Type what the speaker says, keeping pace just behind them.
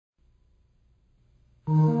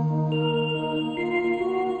Writing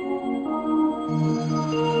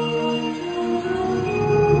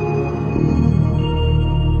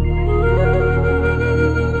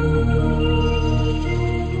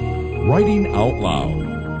Out Loud,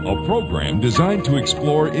 a program designed to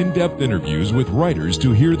explore in-depth interviews with writers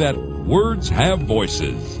to hear that words have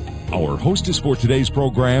voices. Our hostess for today's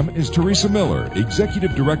program is Teresa Miller,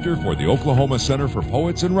 Executive Director for the Oklahoma Center for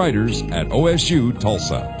Poets and Writers at OSU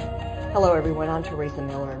Tulsa. Hello everyone, I'm Teresa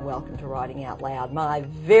Miller and welcome to Writing Out Loud. My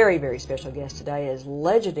very, very special guest today is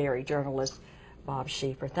legendary journalist Bob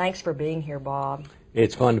Schieffer. Thanks for being here, Bob.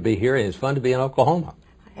 It's fun to be here, and it's fun to be in Oklahoma.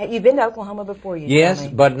 You've been to Oklahoma before, you Yes, tell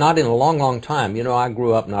me. but not in a long, long time. You know, I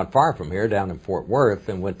grew up not far from here, down in Fort Worth,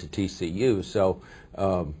 and went to TCU. So,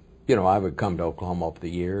 you know, I would come to Oklahoma over the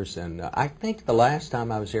years, and I think the last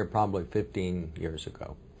time I was here probably 15 years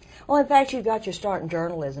ago. Well, in fact, you got your start in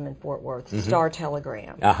journalism in Fort Worth, the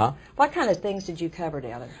Star-Telegram. Uh-huh. What kind of things did you cover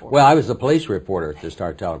down in Fort Worth? Well, I was the police reporter at the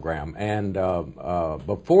Star-Telegram, and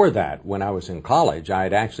before that, when I was in college, I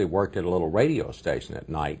had actually worked at a little radio station at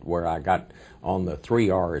night where I got on the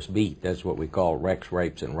 3 R's beat. That's what we call wrecks,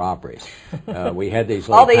 rapes, and robberies. We had these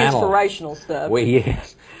little all the inspirational stuff.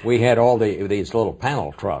 We had all these little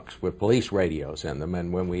panel trucks with police radios in them,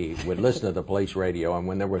 and when we would listen to the police radio, and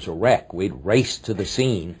when there was a wreck, we'd race to the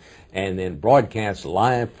scene and then broadcast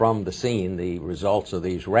live from the scene the results of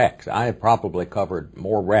these wrecks. I have probably covered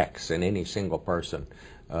more wrecks than any single person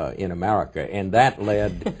in America, and that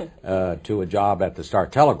led to a job at the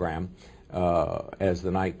Star-Telegram as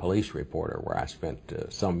the night police reporter, where I spent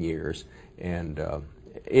some years. And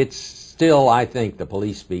it's still, I think the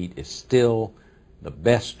police beat is still the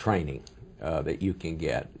best training that you can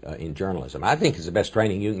get in journalism. I think it's the best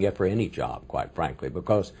training you can get for any job, quite frankly,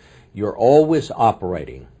 because you're always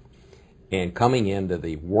operating and coming into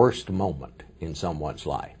the worst moment in someone's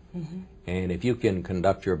life. And if you can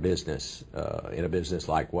conduct your business in a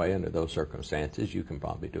business-like way under those circumstances, you can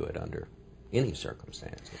probably do it under any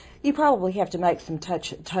circumstances. You probably have to make some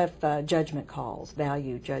tough judgment calls,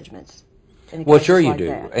 value judgments. Well, sure you like do.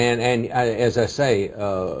 That. And as I say,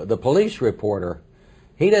 the police reporter,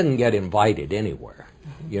 he doesn't get invited anywhere.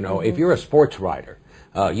 You know, if you're a sports writer,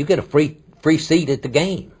 you get a free seat at the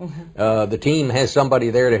game. The team has somebody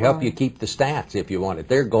there to help you keep the stats if you want it.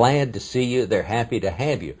 They're glad to see you. They're happy to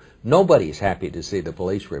have you. Nobody's happy to see the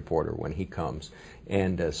police reporter when he comes.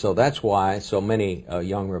 And so that's why so many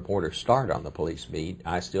young reporters start on the police beat.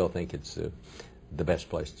 I still think it's the best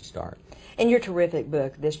place to start. In your terrific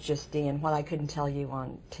book, This Just In, What I Couldn't Tell You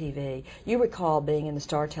on TV, you recall being in the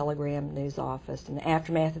Star-Telegram news office in the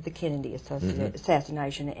aftermath of the Kennedy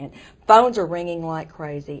assassination, and phones are ringing like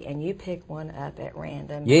crazy, and you pick one up at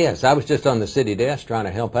random. Yes, I was just on the city desk trying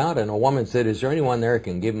to help out, and a woman said, "Is there anyone there who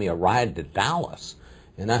can give me a ride to Dallas?"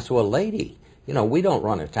 And I said, "Well, lady, you know, we don't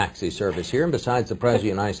run a taxi service here, and besides, the President of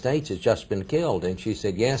the United States has just been killed." And she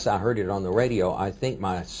said, "Yes, I heard it on the radio. I think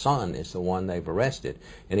my son is the one they've arrested."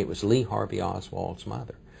 And it was Lee Harvey Oswald's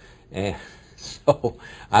mother. And so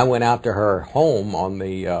I went out to her home on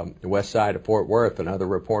the west side of Fort Worth. Another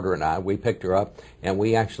reporter and I, we picked her up, and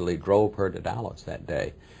we actually drove her to Dallas that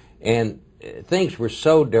day. And things were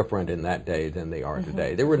so different in that day than they are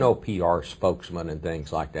today. There were no PR spokesmen and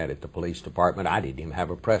things like that at the police department. I didn't even have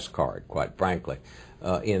a press card, quite frankly,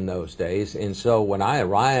 in those days. And so when I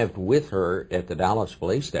arrived with her at the Dallas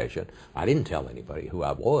police station, I didn't tell anybody who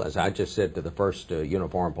I was. I just said to the first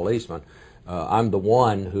uniformed policeman, "I'm the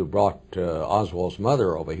one who brought Oswald's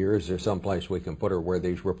mother over here. Is there some place we can put her where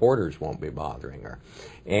these reporters won't be bothering her?"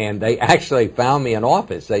 And they actually found me an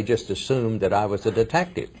office. They just assumed that I was a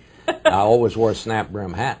detective. I always wore a snap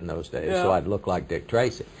brim hat in those days, so I'd look like Dick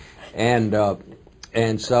Tracy. And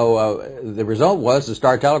so the result was the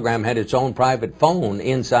Star-Telegram had its own private phone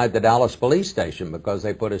inside the Dallas police station because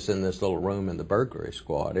they put us in this little room in the burglary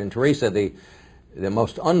squad. And Teresa, the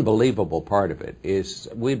most unbelievable part of it is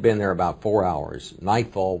we'd been there about 4 hours.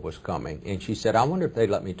 Nightfall was coming, and she said, "I wonder if they'd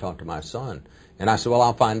let me talk to my son." And I said, "Well,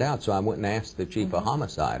 I'll find out." So I went and asked the chief of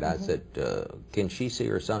homicide. I said, "Can she see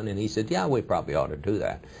her son?" And he said, "Yeah, we probably ought to do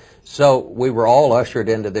that." So we were all ushered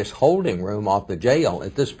into this holding room off the jail.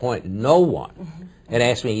 At this point, no one had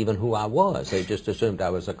asked me even who I was. They just assumed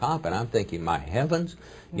I was a cop. And I'm thinking, my heavens,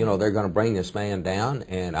 you know, they're going to bring this man down,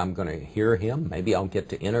 and I'm going to hear him. Maybe I'll get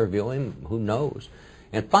to interview him. Who knows?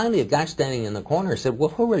 And finally, a guy standing in the corner said, "Well,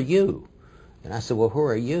 who are you?" And I said, "Well, who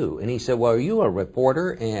are you?" And he said, "Well, are you a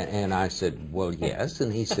reporter?" And I said, "Well, yes."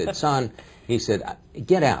 And he said, "Son," he said,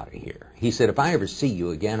 "get out of here." He said, "If I ever see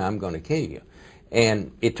you again, I'm going to kill you."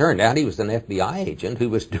 And it turned out he was an FBI agent who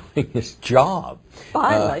was doing his job.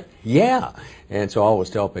 Finally. Yeah. And so I always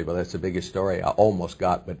tell people that's the biggest story I almost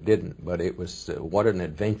got but didn't. But it was what an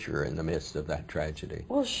adventure in the midst of that tragedy.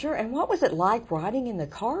 Well, sure. And what was it like riding in the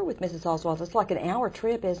car with Mrs. Oswald? It's like an hour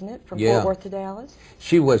trip, isn't it, from Yeah. Fort Worth to Dallas?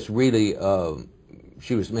 She was really,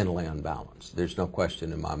 she was mentally unbalanced. There's no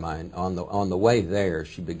question in my mind. On the way there,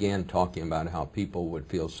 she began talking about how people would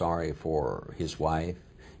feel sorry for his wife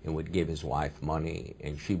and would give his wife money,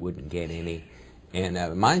 and she wouldn't get any.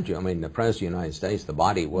 And mind you, I mean, the President of the United States, the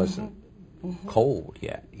body wasn't cold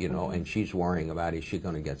yet, you know, and she's worrying about is she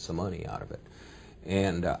going to get some money out of it.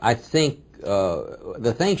 And I think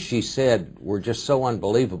the things she said were just so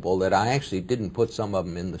unbelievable that I actually didn't put some of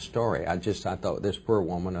them in the story. I thought this poor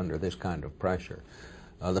woman under this kind of pressure.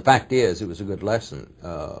 The fact is, it was a good lesson.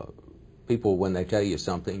 People, when they tell you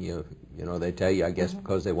something, you know, they tell you, I guess,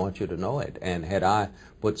 because they want you to know it. And had I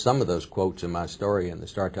put some of those quotes in my story in the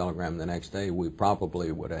Star-Telegram the next day, we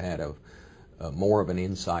probably would have had more of an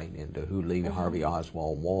insight into who Lee Harvey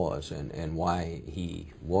Oswald was and why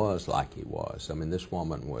he was like he was. I mean, this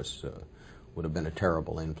woman would have been a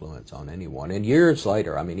terrible influence on anyone. And years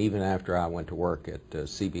later, I mean, even after I went to work at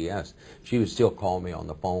CBS, she would still call me on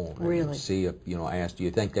the phone and see if, you know, ask, do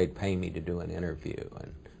you think they'd pay me to do an interview?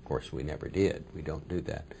 And of course, we never did. We don't do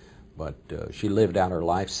that. But she lived out her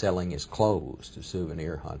life selling his clothes to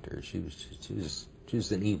souvenir hunters. She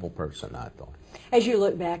was an evil person, I thought. As you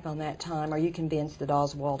look back on that time, are you convinced that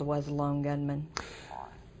Oswald was a lone gunman?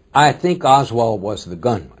 I think Oswald was the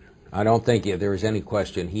gunman. I don't think there is any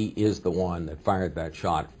question he is the one that fired that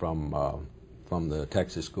shot from the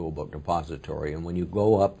Texas School Book Depository. And when you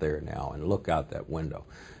go up there now and look out that window,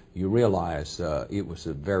 you realize it was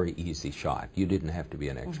a very easy shot. You didn't have to be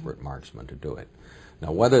an expert marksman to do it.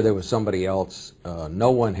 Now, whether there was somebody else,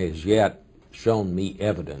 no one has yet shown me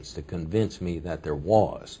evidence to convince me that there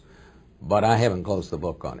was, but I haven't closed the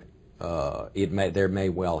book on it. There may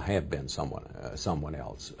well have been someone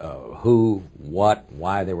else. Who, what,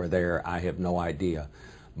 why they were there, I have no idea.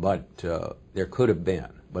 But there could have been.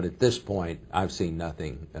 But at this point, I've seen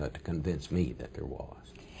nothing to convince me that there was.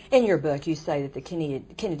 In your book, you say that the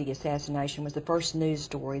Kennedy assassination was the first news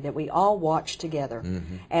story that we all watched together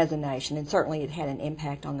as a nation, and certainly it had an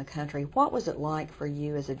impact on the country. What was it like for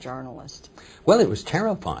you as a journalist? Well, it was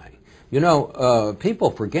terrifying. You know,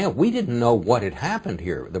 people forget, we didn't know what had happened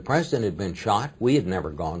here. The president had been shot. We had never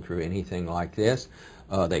gone through anything like this.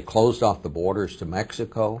 They closed off the borders to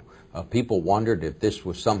Mexico. People wondered if this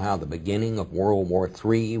was somehow the beginning of World War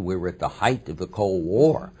III. We were at the height of the Cold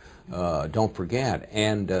War. Don't forget.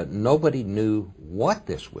 And nobody knew what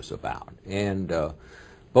this was about. And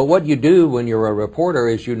but what you do when you're a reporter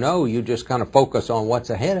is, you just kind of focus on what's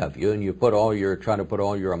ahead of you, and you try to put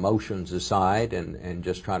all your emotions aside and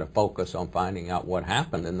just try to focus on finding out what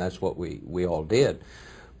happened, and that's what we all did.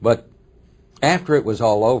 But after it was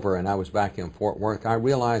all over and I was back in Fort Worth, I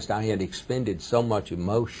realized I had expended so much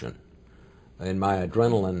emotion and my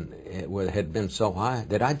adrenaline had been so high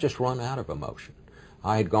that I'd just run out of emotion.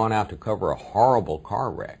 I had gone out to cover a horrible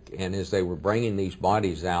car wreck, and as they were bringing these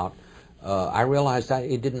bodies out, I realized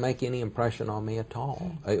it didn't make any impression on me at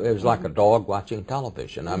all. It was like a dog watching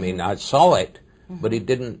television. I mean, I saw it, but it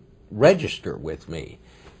didn't register with me.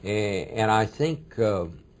 And I think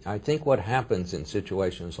what happens in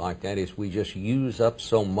situations like that is we just use up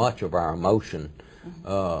so much of our emotion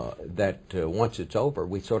that once it's over,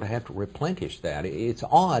 we sort of have to replenish that. It's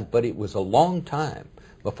odd, but it was a long time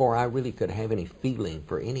before I really could have any feeling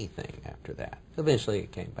for anything after that. Eventually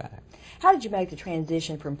it came back. How did you make the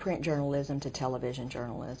transition from print journalism to television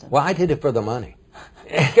journalism? Well, I did it for the money.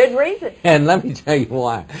 Good reason. And let me tell you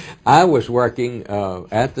why. I was working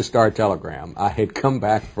at the Star-Telegram. I had come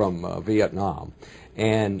back from Vietnam,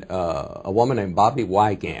 and a woman named Bobby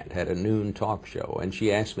Wygant had a noon talk show, and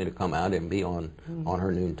she asked me to come out and be on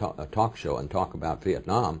her noon talk show and talk about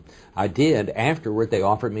Vietnam. I did. Afterward, they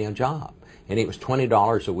offered me a job. And it was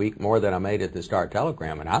 $20 a week more than I made at the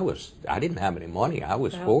Star-Telegram, and I didn't have any money. I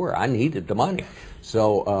was poor. I needed the money.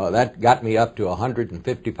 So that got me up to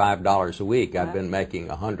 $155 a week. I'd been making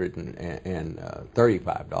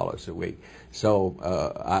 $135 a week. So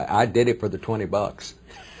I did it for the $20.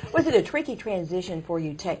 Was it a tricky transition for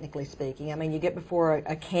you, technically speaking? I mean, you get before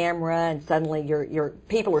a camera, and suddenly your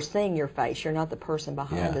people are seeing your face. You're not the person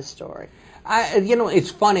behind the story. It's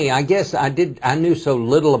funny. I guess I knew so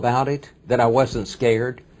little about it that I wasn't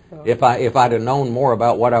scared. If I'd have known more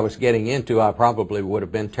about what I was getting into, I probably would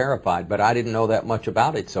have been terrified. But I didn't know that much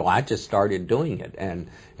about it, so I just started doing it and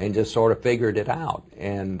just sort of figured it out.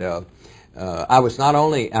 And I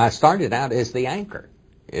started out as the anchor,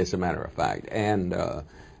 as a matter of fact. And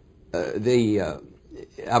the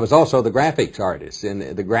I was also the graphics artist, and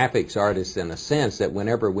the graphics artist in a sense that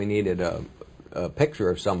whenever we needed a picture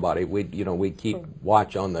of somebody, we'd keep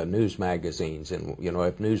watch on the news magazines, and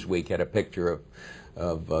if Newsweek had a picture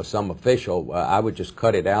of some official, I would just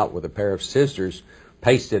cut it out with a pair of scissors,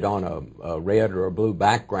 paste it on a red or a blue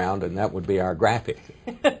background, and that would be our graphic.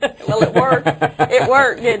 Well, it worked. It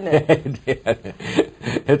worked, didn't it? It did.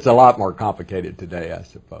 It's a lot more complicated today, I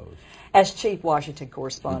suppose. As Chief Washington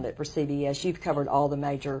Correspondent for CBS, you've covered all the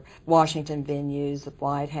major Washington venues, the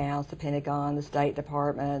White House, the Pentagon, the State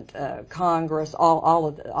Department, Congress, all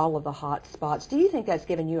of the hot spots. Do you think that's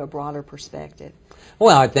given you a broader perspective?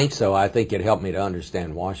 Well, I think so. I think it helped me to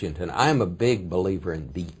understand Washington. I'm a big believer in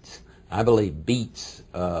beats. I believe beats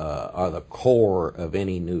are the core of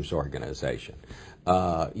any news organization.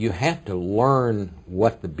 You have to learn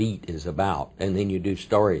what the beat is about, and then you do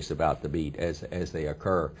stories about the beat as they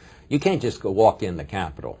occur. You can't just go walk in the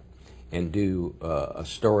Capitol and do a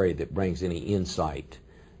story that brings any insight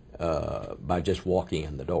by just walking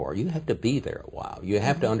in the door. You have to be there a while. You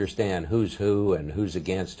have to understand who's who and who's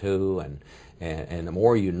against who, and the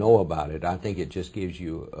more you know about it, I think it just gives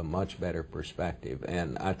you a much better perspective.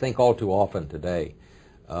 And I think all too often today,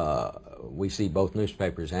 we see both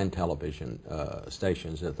newspapers and television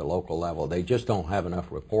stations at the local level. They just don't have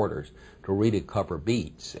enough reporters to really cover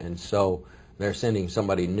beats, and so they're sending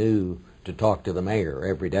somebody new to talk to the mayor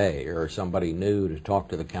every day, or somebody new to talk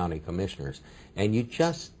to the county commissioners, and you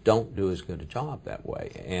just don't do as good a job that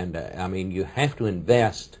way. And I mean, you have to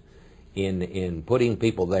invest in putting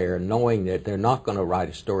people there, knowing that they're not going to write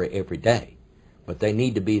a story every day, but they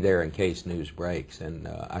need to be there in case news breaks, and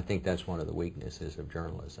I think that's one of the weaknesses of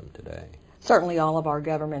journalism today. Certainly all of our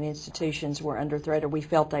government institutions were under threat, or we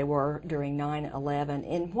felt they were during 9/11.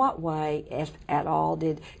 In what way, if at all,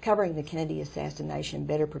 did covering the Kennedy assassination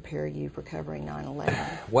better prepare you for covering 9/11?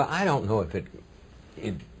 Well, I don't know if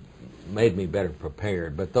it made me better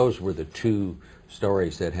prepared, but those were the two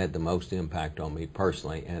stories that had the most impact on me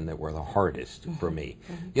personally and that were the hardest for me.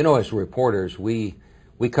 You know, as reporters, we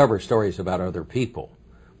cover stories about other people.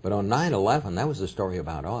 But on 9/11, that was a story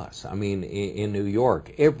about us. I mean, in New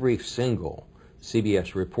York, every single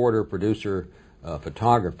CBS reporter, producer,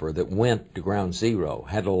 photographer that went to Ground Zero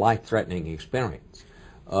had a life-threatening experience.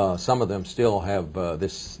 Some of them still have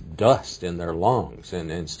this dust in their lungs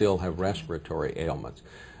and still have respiratory ailments.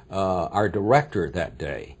 Our director that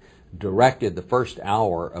day directed the first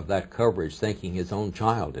hour of that coverage thinking his own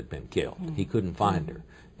child had been killed. He couldn't find her,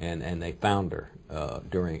 and they found her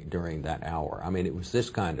during that hour. I mean, it was this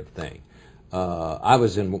kind of thing. I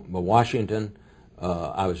was in Washington.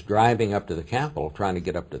 I was driving up to the Capitol, trying to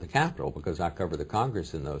get up to the Capitol because I covered the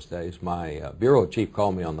Congress in those days. My bureau chief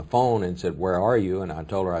called me on the phone and said, "Where are you?" And I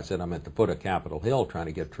told her, I said, "I'm at the foot of Capitol Hill trying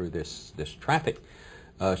to get through this traffic."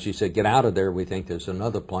 She said, "Get out of there. We think there's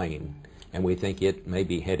another plane, and we think it may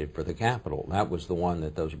be headed for the Capitol." That was the one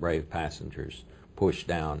that those brave passengers pushed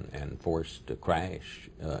down and forced to crash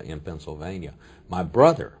in Pennsylvania. My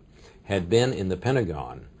brother had been in the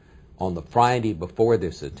Pentagon on the Friday before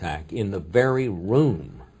this attack in the very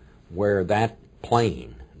room where that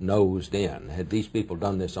plane nosed in. Had these people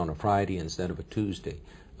done this on a Friday instead of a Tuesday,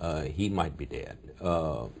 he might be dead.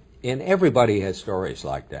 And everybody has stories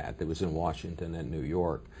like that. That was in Washington and New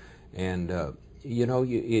York. And you know,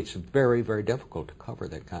 it's very, very difficult to cover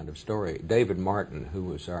that kind of story. David Martin, who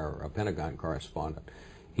was our Pentagon correspondent,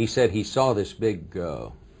 he said he saw this big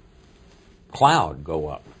cloud go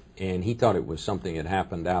up, and he thought it was something that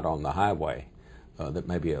happened out on the highway, that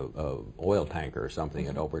maybe a oil tanker or something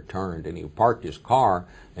had overturned, and he parked his car,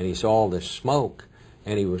 and he saw all this smoke,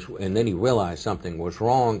 and then he realized something was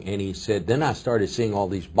wrong, and he said, then I started seeing all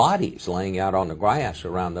these bodies laying out on the grass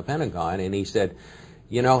around the Pentagon, and he said,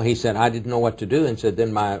 you know, he said, I didn't know what to do, and said,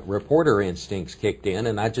 then my reporter instincts kicked in,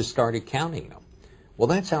 and I just started counting them. Well,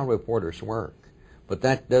 that's how reporters work. But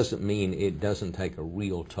that doesn't mean it doesn't take a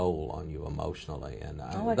real toll on you emotionally. And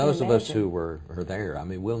those of us who are there, I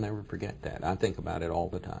mean, we'll never forget that. I think about it all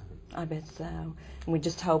the time. I bet so. And we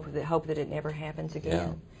just hope that it never happens again.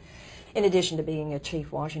 Yeah. In addition to being a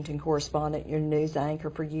chief Washington correspondent, you're a news anchor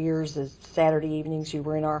for years. As Saturday evenings, you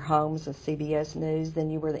were in our homes with CBS News. Then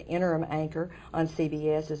you were the interim anchor on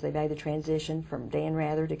CBS as they made the transition from Dan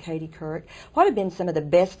Rather to Katie Couric. What have been some of the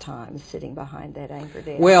best times sitting behind that anchor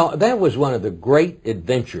desk? Well, that was one of the great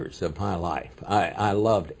adventures of my life. I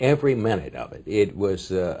loved every minute of it. It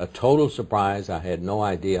was a total surprise. I had no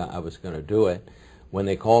idea I was going to do it. When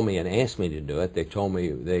they called me and asked me to do it, they told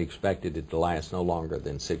me they expected it to last no longer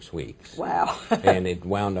than 6 weeks. Wow. And it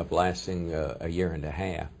wound up lasting a year and a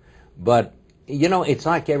half. But You know, it's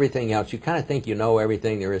like everything else. You kind of think you know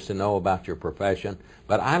everything there is to know about your profession,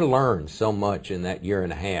 but I learned so much in that year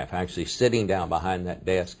and a half, actually sitting down behind that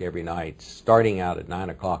desk every night, starting out at 9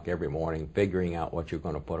 o'clock every morning, figuring out what you're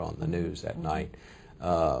going to put on the news that night.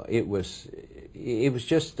 It was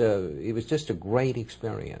just a great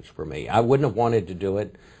experience for me. I wouldn't have wanted to do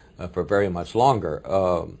it for very much longer.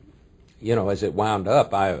 You know, as it wound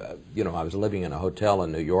up, I was living in a hotel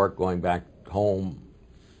in New York, going back home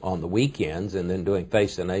on the weekends, and then doing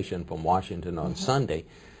Face the Nation from Washington on Sunday.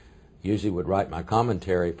 Usually would write my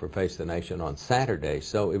commentary for Face the Nation on Saturday,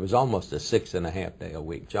 so it was almost a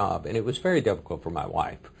 6.5-day-a-week job, and it was very difficult for my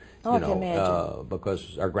wife. Oh, I can imagine.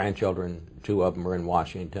 Because our grandchildren, 2 of them are in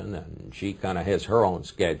Washington, and she kind of has her own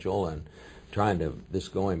schedule, and this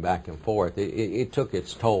going back and forth, it took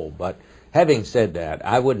its toll. But having said that,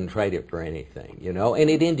 I wouldn't trade it for anything, you know, and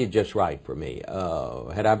it ended just right for me.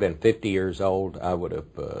 Had I been 50 years old, I would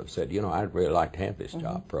have said, you know, I'd really like to have this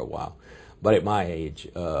job for a while. But at my age,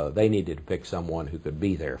 they needed to pick someone who could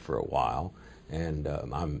be there for a while, and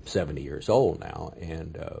I'm 70 years old now,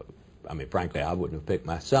 and I mean, frankly, I wouldn't have picked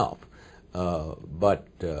myself. But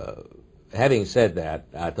having said that,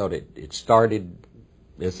 I thought it started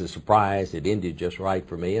as a surprise. It ended just right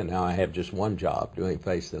for me, and now I have just one job doing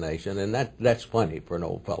Face the Nation, and that's plenty for an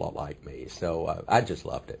old fellow like me. So I just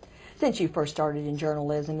loved it. Since you first started in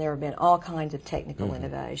journalism, there have been all kinds of technical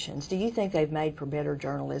innovations. Do you think they've made for better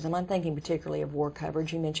journalism? I'm thinking particularly of war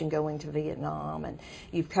coverage. You mentioned going to Vietnam, and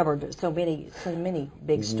you've covered so many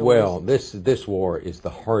big stories. Well, this war is the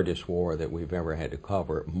hardest war that we've ever had to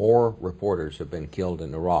cover. More reporters have been killed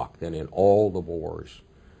in Iraq than in all the wars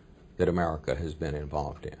that America has been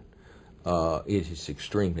involved in. It is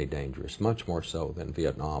extremely dangerous, much more so than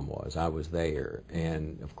Vietnam was. I was there,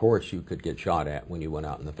 and of course you could get shot at when you went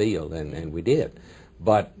out in the field, and we did.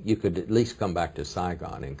 But you could at least come back to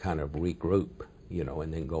Saigon and kind of regroup, you know,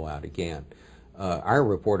 and then go out again. Our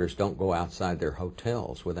reporters don't go outside their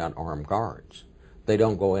hotels without armed guards. They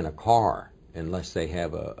don't go in a car unless they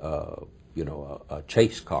have a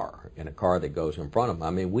chase car and a car that goes in front of them.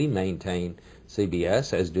 I mean, we maintain,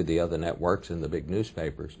 CBS, as do the other networks and the big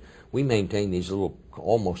newspapers, we maintain these little,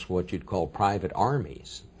 almost what you'd call private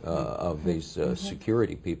armies of these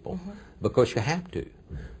security people, because you have to.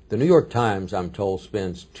 The New York Times, I'm told,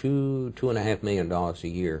 spends $2.5 million a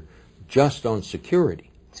year just on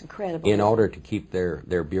security. It's incredible. In order to keep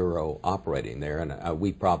their bureau operating there, and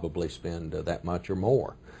we probably spend that much or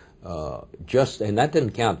more. And that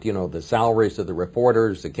didn't count, you know, the salaries of the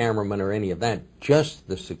reporters, the cameramen, or any of that. Just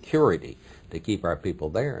the security to keep our people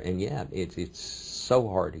there. And yeah, it's so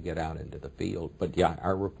hard to get out into the field. But yeah,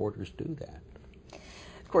 our reporters do that.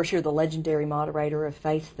 Of course, you're the legendary moderator of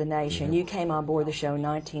Face the Nation. You came on board the show in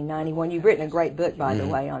 1991. You've written a great book, by the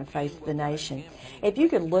way, on Face the Nation. If you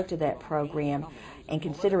could look to that program and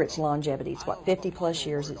consider its longevity, it's what, 50-plus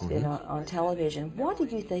years it's been on television, what do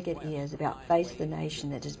you think it is about Face the Nation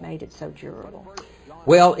that has made it so durable?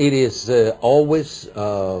 Well, it is always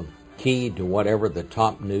key to whatever the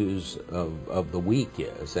top news of the week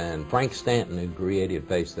is. And Frank Stanton, who created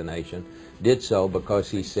Face the Nation, did so because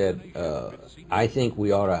he said, I think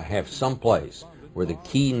we ought to have some place where the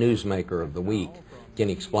key newsmaker of the week can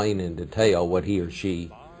explain in detail what he or she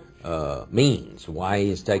means, why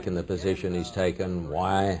he's taken the position he's taken,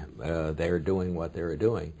 why they're doing what they're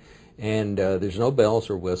doing. And there's no bells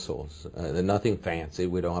or whistles, nothing fancy.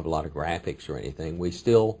 We don't have a lot of graphics or anything. We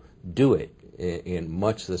still do it in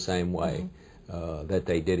much the same way that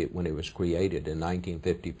they did it when it was created in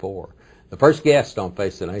 1954. The first guest on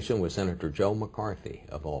Face the Nation was Senator Joe McCarthy,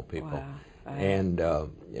 of all people. Wow. And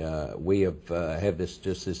we have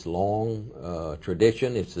this long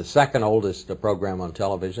tradition. It's the second oldest program on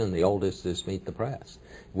television. The oldest is Meet the Press,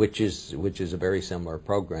 which is a very similar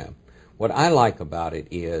program. What I like about it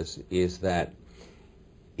is that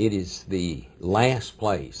it is the last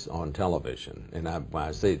place on television, and when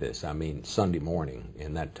I say this, I mean Sunday morning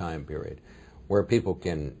in that time period, where people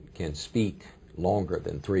can speak longer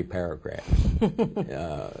than 3 paragraphs.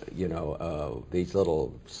 These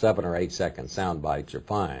little 7 or 8 second sound bites are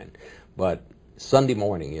fine, but Sunday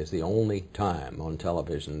morning is the only time on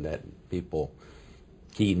television that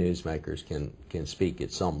key newsmakers can speak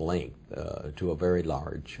at some length to a very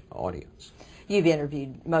large audience. You've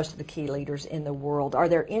interviewed most of the key leaders in the world. Are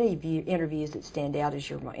there any interviews that stand out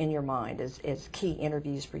in your mind as key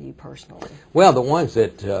interviews for you personally? Well, the ones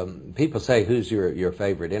that people say, who's your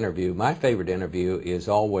favorite interview? My favorite interview is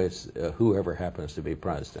always whoever happens to be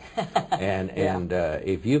president. And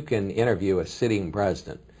if you can interview a sitting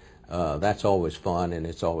president, that's always fun, and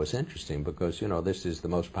it's always interesting because, this is the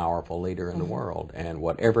most powerful leader in the world, and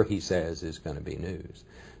whatever he says is going to be news.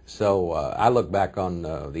 So I look back on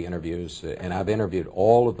the interviews, and I've interviewed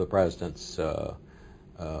all of the presidents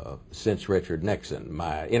since Richard Nixon.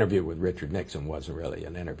 My interview with Richard Nixon wasn't really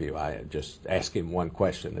an interview. I had just asked him one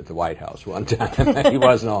question at the White House one time. He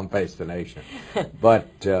wasn't on Face the Nation.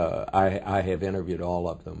 But I have interviewed all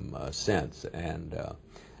of them since, and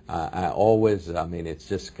I always, I mean, it's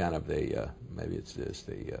just kind of the, maybe it's just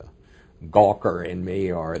the gawker in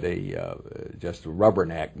me, or the just a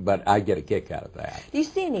rubberneck, but I get a kick out of that. Do you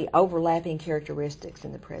see any overlapping characteristics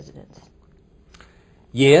in the presidents?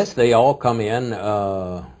 Yes, they all come in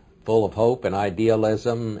full of hope and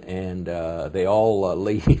idealism, and they all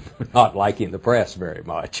leave not liking the press very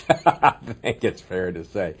much. I think it's fair to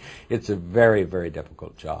say. It's a very, very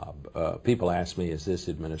difficult job. People ask me, has this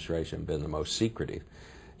administration been the most secretive?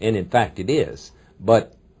 And in fact it is.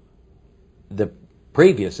 But the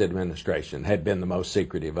previous administration had been the most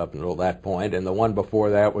secretive up until that point, and the one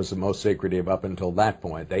before that was the most secretive up until that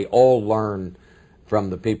point. They all learned from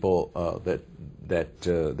the people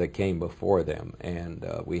that came before them, and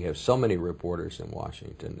we have so many reporters in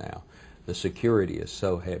Washington now. The security is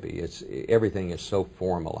so heavy. Everything is so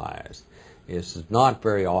formalized. It's not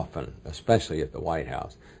very often, especially at the White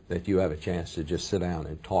House, that you have a chance to just sit down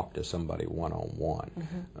and talk to somebody one-on-one.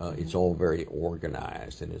 It's all very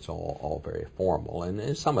organized, and it's all very formal,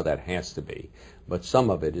 and some of that has to be, but some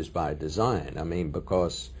of it is by design. I mean,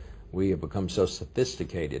 because we have become so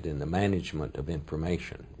sophisticated in the management of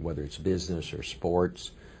information, whether it's business or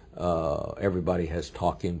sports. Everybody has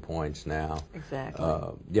talking points now. Exactly.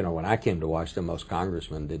 You know, when I came to Washington, most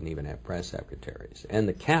congressmen didn't even have press secretaries. And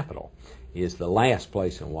the Capitol is the last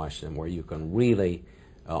place in Washington where you can really,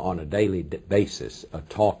 on a daily basis,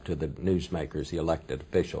 talk to the newsmakers, the elected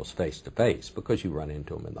officials, face to face, because you run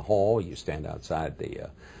into them in the hall, you stand outside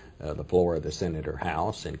the floor of the Senate or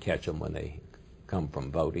House and catch them when they come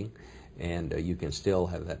from voting, and you can still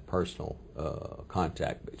have that personal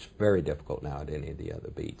contact. It's very difficult now at any of the other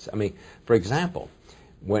beats. I mean, for example,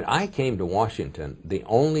 when I came to Washington, the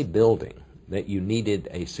only building that you needed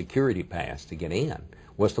a security pass to get in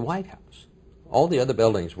was the White House. All the other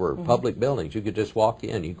buildings were public buildings. You could just walk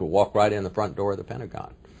in. You could walk right in the front door of the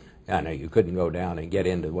Pentagon. I know you couldn't go down and get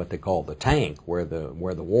into what they call the tank, where the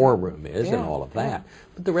war room is, and all of that.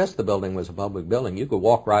 But the rest of the building was a public building. You could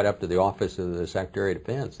walk right up to the office of the Secretary of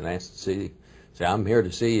Defense and ask to say, I'm here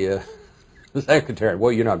to see the Secretary.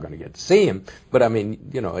 Well, you're not going to get to see him, but I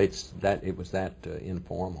mean, you know, it was that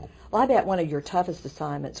informal. Well, I bet one of your toughest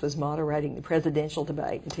assignments was moderating the presidential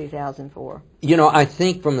debate in 2004. You know, I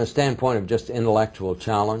think from the standpoint of just intellectual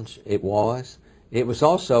challenge, it was. It was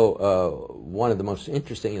also one of the most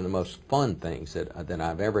interesting and the most fun things that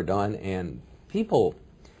I've ever done. And people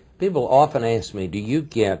often ask me, do you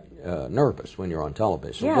get nervous when you're on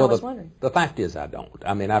television? Yeah, well, I was wondering. The fact is I don't.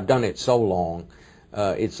 I mean, I've done it so long.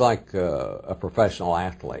 It's like a professional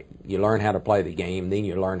athlete. You learn how to play the game, then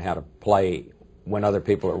you learn how to play when other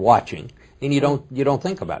people are watching, and you don't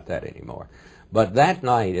think about that anymore. But that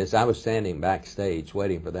night, as I was standing backstage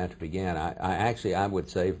waiting for that to begin, I would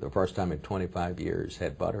say for the first time in 25 years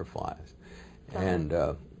had butterflies. And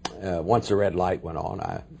once the red light went on,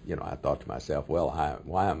 I thought to myself, well,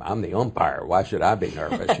 I'm the umpire. Why should I be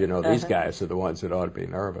nervous? You know, these guys are the ones that ought to be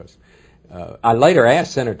nervous. I later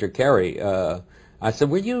asked Senator Kerry, I said,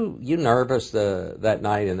 were you nervous that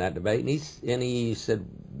night in that debate? And he said,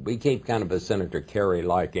 we gave kind of a Senator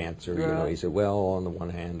Kerry-like answer. You know, he said, well, on the one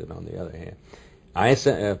hand and on the other hand. I asked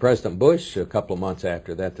President Bush a couple of months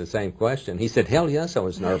after that the same question. He said, hell yes, I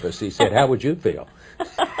was nervous. He said, how would you feel?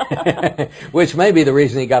 Which may be the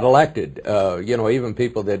reason he got elected. You know, even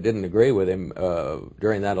people that didn't agree with him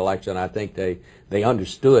during that election, I think they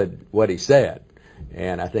understood what he said.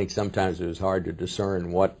 And I think sometimes it was hard to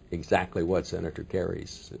discern exactly what Senator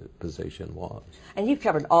Kerry's position was. And you've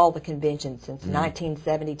covered all the conventions since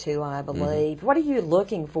 1972, I believe. What are you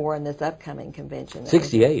looking for in this upcoming convention?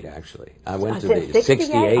 68, actually. I went to the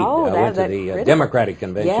 68. Oh, I went to the Democratic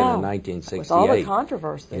Convention in 1968. With all the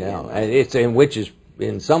controversy. Yeah, and which is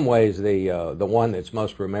in some ways the one that's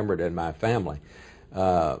most remembered in my family.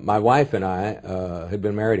 My wife and I had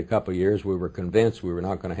been married a couple of years. We were convinced we were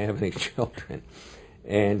not going to have any children.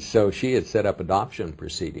 And so she had set up adoption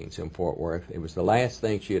proceedings in Fort Worth. It was the last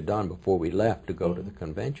thing she had done before we left to go to the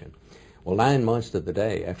convention. Well, 9 months to the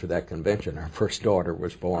day after that convention, our first daughter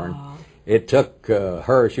was born. It took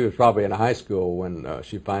her, she was probably in high school when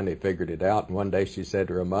she finally figured it out. And one day she said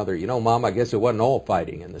to her mother, you know, Mom, I guess it wasn't all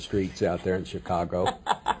fighting in the streets out there in Chicago.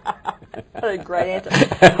 What a great answer.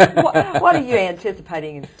 What are you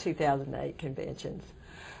anticipating in 2008 conventions?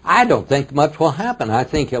 I don't think much will happen. I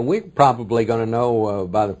think we're probably going to know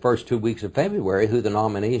by the first 2 weeks of February who the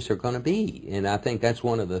nominees are going to be. And I think that's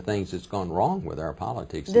one of the things that's gone wrong with our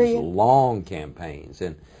politics, these long campaigns.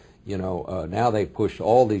 And, you know, now they push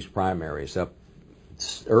all these primaries up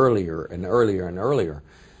earlier and earlier and earlier.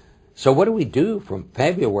 So what do we do from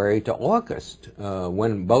February to August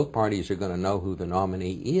when both parties are going to know who the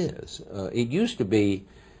nominee is? It used to be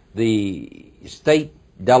the state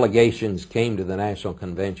delegations came to the National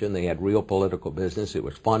Convention. They had real political business. It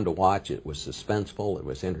was fun to watch. It was suspenseful. It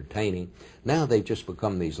was entertaining. Now they've just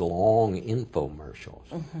become these long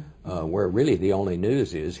infomercials where really the only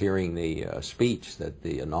news is hearing the speech that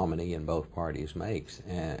the nominee in both parties make.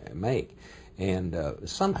 And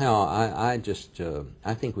somehow I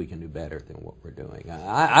think we can do better than what we're doing.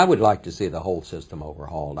 I would like to see the whole system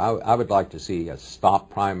overhauled. I would like to see us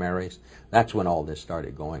stop primaries. That's when all this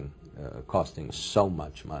started going costing so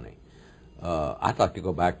much money. I'd like to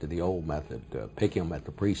go back to the old method, pick them at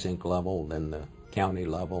the precinct level, then the county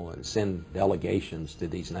level, and send delegations to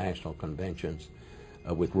these national conventions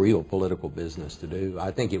with real political business to do.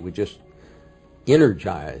 I think it would just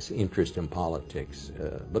energize interest in politics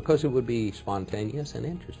because it would be spontaneous and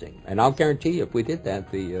interesting. And I'll guarantee you if we did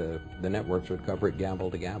that, the networks would cover it gavel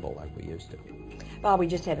to gavel like we used to. Bob, we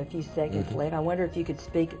just have a few seconds left. I wonder if you could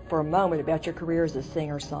speak for a moment about your career as a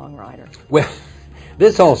singer-songwriter. Well,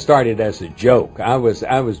 this all started as a joke. I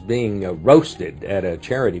was being roasted at a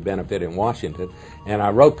charity benefit in Washington, and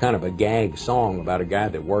I wrote kind of a gag song about a guy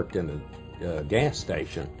that worked in a gas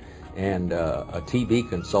station. And a TV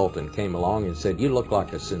consultant came along and said, "You look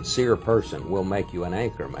like a sincere person. We'll make you an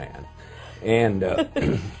anchor man."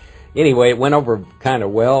 And anyway, it went over kind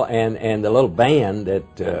of well, and the little band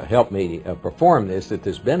that helped me perform this at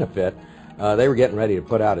this benefit, they were getting ready to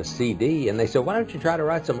put out a CD, and they said, "Why don't you try to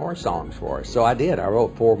write some more songs for us?" So I did. I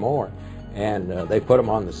wrote 4 more, and they put them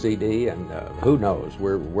on the CD, and who knows?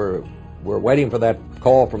 We're waiting for that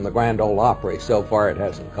call from the Grand Ole Opry. So far, it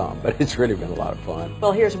hasn't come, but it's really been a lot of fun.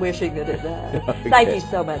 Well, here's wishing that it does. Okay. Thank you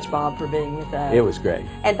so much, Bob, for being with us. It was great.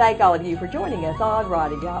 And thank all of you for joining us on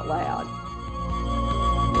Writing Out Loud.